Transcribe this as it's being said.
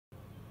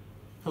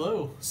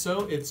Hello.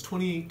 So it's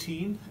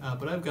 2018,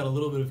 but I've got a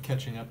little bit of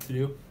catching up to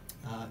do.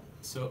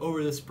 So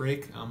over this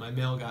break, my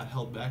mail got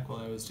held back while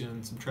I was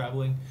doing some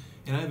traveling,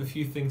 and I have a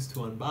few things to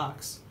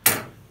unbox.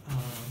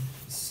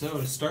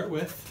 So to start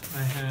with,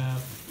 I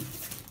have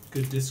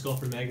Good Disc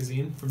Golfer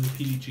magazine from the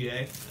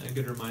PDGA, a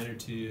good reminder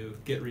to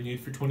get renewed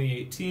for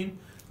 2018.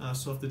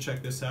 So I'll have to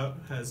check this out.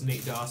 It has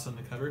Nate Doss on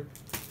the cover.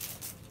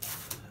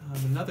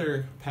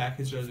 Another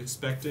package I was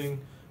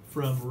expecting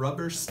from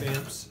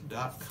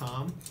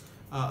rubberstamps.com.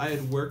 I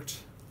had worked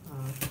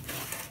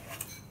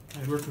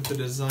with the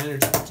designer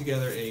to put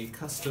together a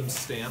custom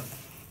stamp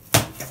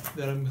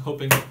that I'm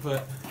hoping to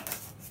put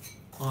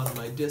on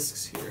my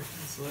discs here.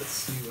 So let's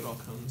see what all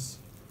comes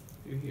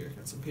through here.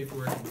 Got some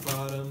paperwork at the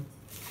bottom.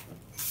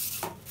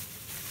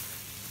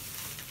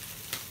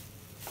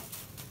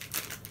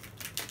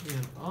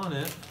 And on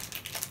it,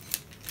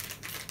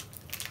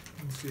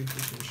 let's see if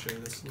we can show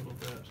this a little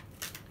bit.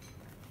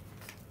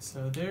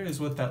 So there is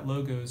what that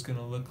logo is going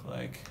to look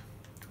like.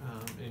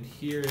 And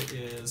here it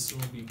is, it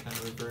will be kind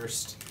of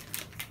reversed.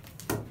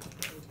 There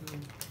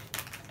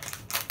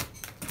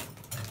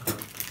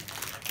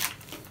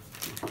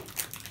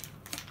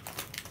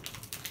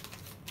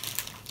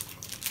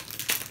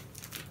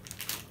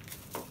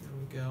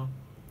we go.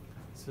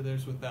 So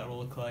there's what that will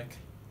look like,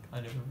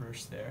 kind of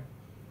reversed there.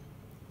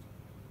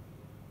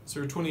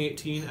 So for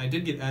 2018, I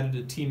did get added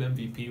to Team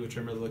MVP, which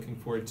I'm really looking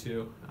forward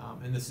to.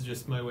 And this is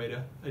just my way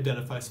to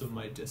identify some of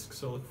my discs,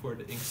 so I look forward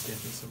to ink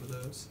stamping some of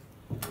those.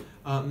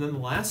 And then the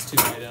last two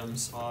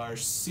items are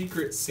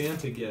Secret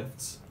Santa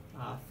gifts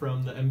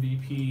from the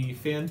MVP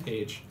fan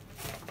page.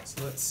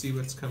 So let's see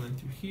what's coming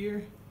through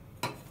here.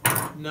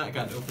 Not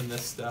gotten to open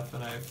this stuff,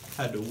 and I've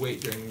had to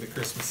wait during the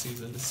Christmas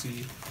season to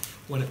see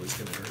when it was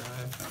going to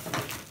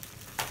arrive.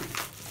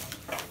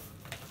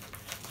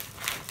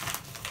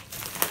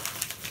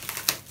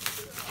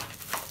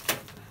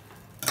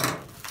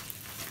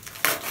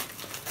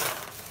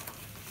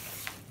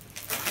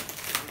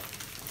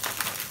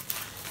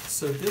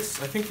 So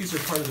this, I think these are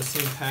part of the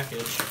same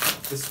package.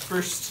 These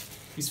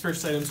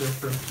first items are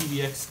from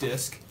PDX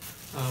Disc,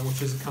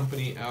 which is a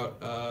company out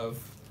of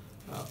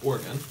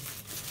Oregon.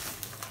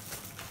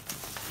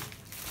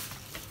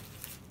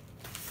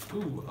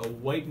 Ooh, a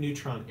white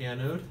neutron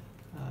anode,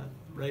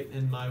 right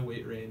in my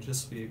weight range.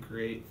 This will be a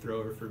great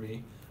thrower for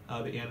me.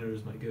 The anode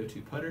is my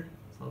go-to putter,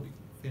 so that'll be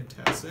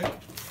fantastic.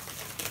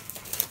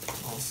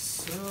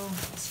 Also,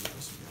 let's see what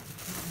else we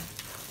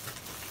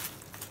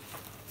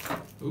got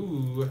here.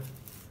 Ooh.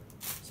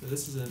 So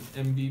this is an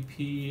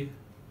MVP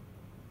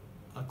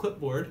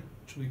clipboard,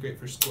 which will be great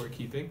for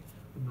scorekeeping.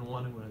 I've been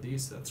wanting one of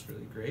these, so that's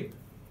really great.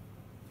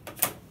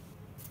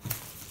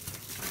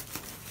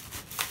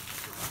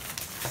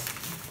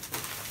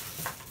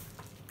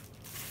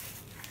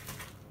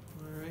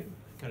 Alright,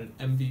 got an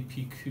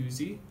MVP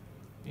koozie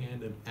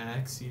and an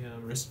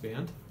Axiom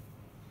wristband.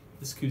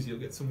 This koozie will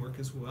get some work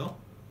as well.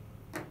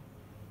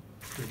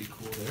 Pretty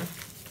cool there.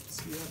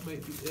 See, that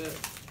might be it.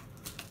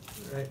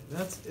 Alright,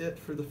 that's it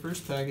for the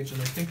first package,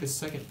 and I think the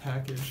second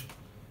package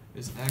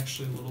is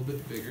actually a little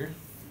bit bigger.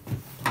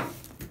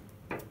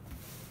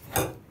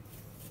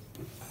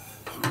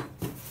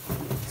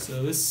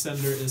 So this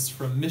sender is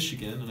from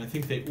Michigan, and I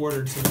think they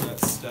ordered some of that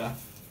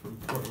stuff from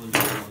Portland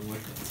along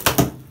with it.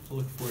 So I'll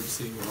look forward to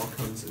seeing what all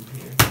comes in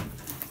here.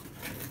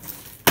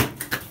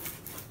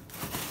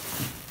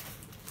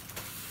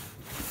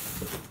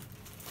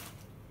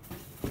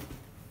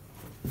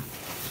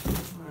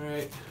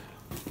 Alright.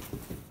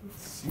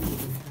 Let's see what we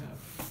have.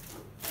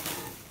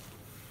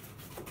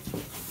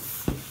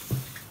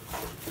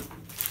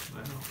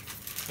 Wow,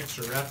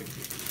 extra wrapping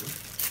paper.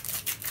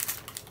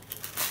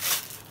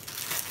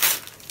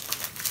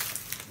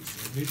 This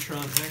is a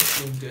Neutron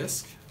Axiom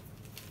disc.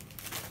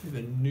 We have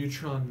a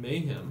Neutron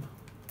Mayhem.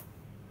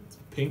 It's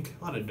pink,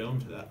 a lot of dome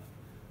to that.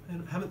 I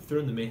haven't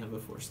thrown the Mayhem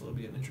before, so it'll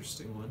be an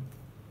interesting one.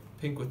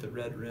 Pink with the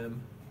red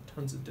rim,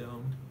 tons of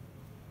dome.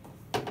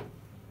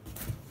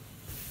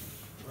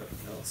 What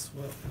else?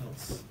 What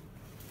else?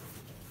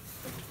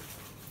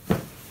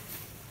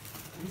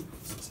 Ooh,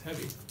 this is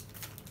heavy.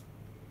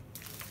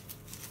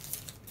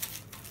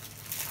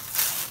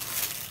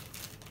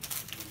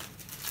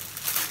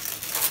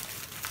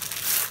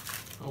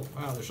 Oh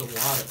wow, there's a lot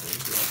of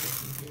things wrapped up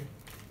in here.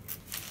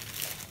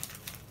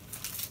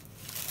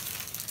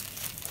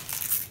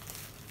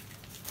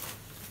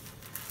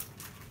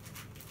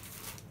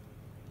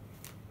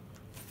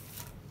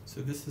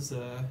 So this is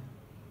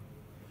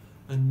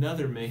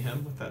another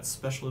Mayhem with that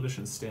special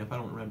edition stamp. I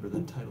don't remember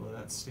the title of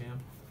that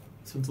stamp.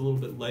 This one's a little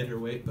bit lighter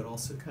weight, but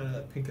also kind of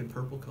that pink and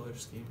purple color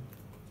scheme.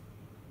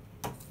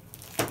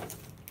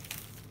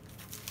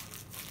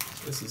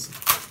 This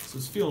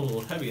was feeling a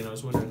little heavy, and I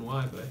was wondering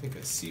why, but I think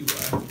I see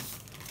why.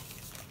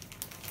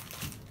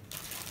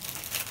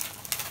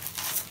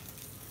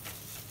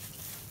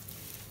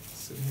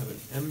 So we have an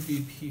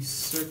MVP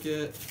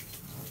circuit,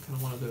 kind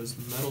of one of those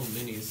metal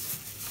minis.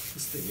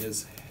 This thing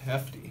is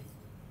hefty.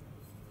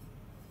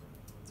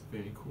 It's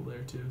very cool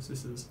there too. So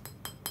this is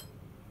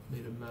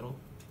made of metal.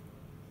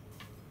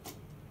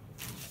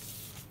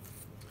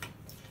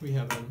 We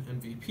have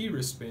an MVP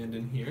wristband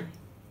in here,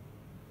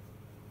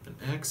 an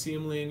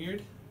Axiom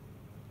lanyard,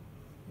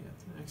 yeah,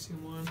 it's an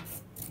Axiom one,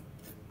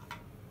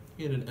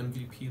 and an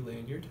MVP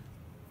lanyard.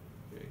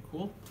 Very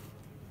cool.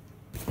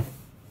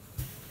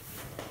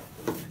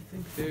 I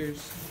think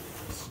there's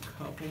a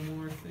couple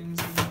more things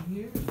in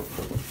here.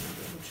 Double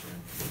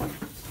check.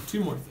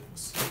 2 more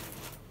things.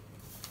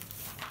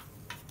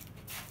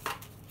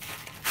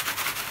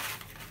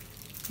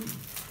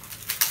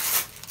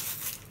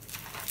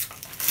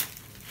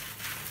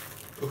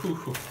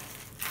 Ooh.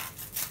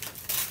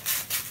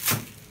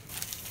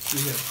 So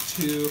we have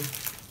 2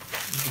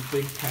 of the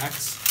big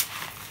packs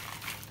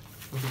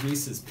of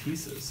Reese's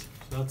Pieces.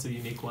 So that's a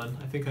unique one.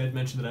 I think I had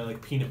mentioned that I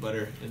like peanut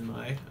butter in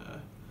my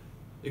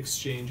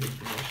exchange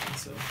information,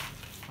 so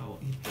I'll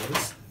eat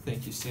those.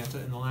 Thank you, Santa.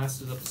 And the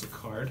last is up as a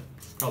card.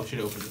 Probably should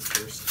open this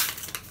first.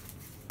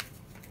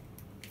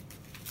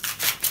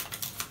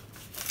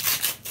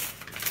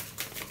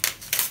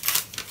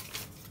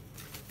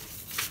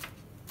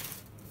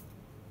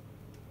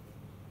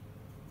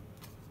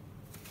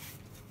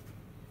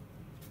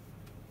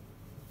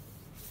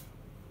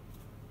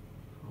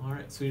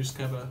 Alright, so you just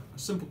have a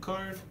simple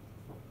card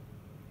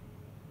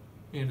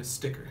and a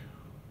sticker.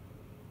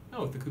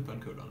 Oh, with the coupon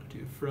code on it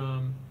too,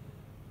 from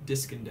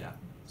Disc and Dap.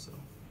 So,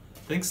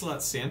 thanks a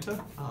lot,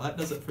 Santa. That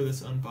does it for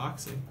this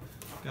unboxing.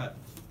 Got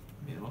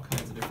all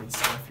kinds of different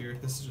stuff here.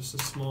 This is just a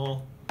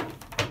small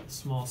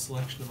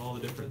selection of all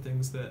the different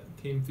things that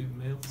came through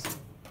the mail. So,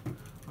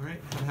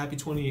 alright, happy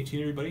 2018,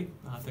 everybody.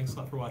 Thanks a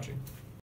lot for watching.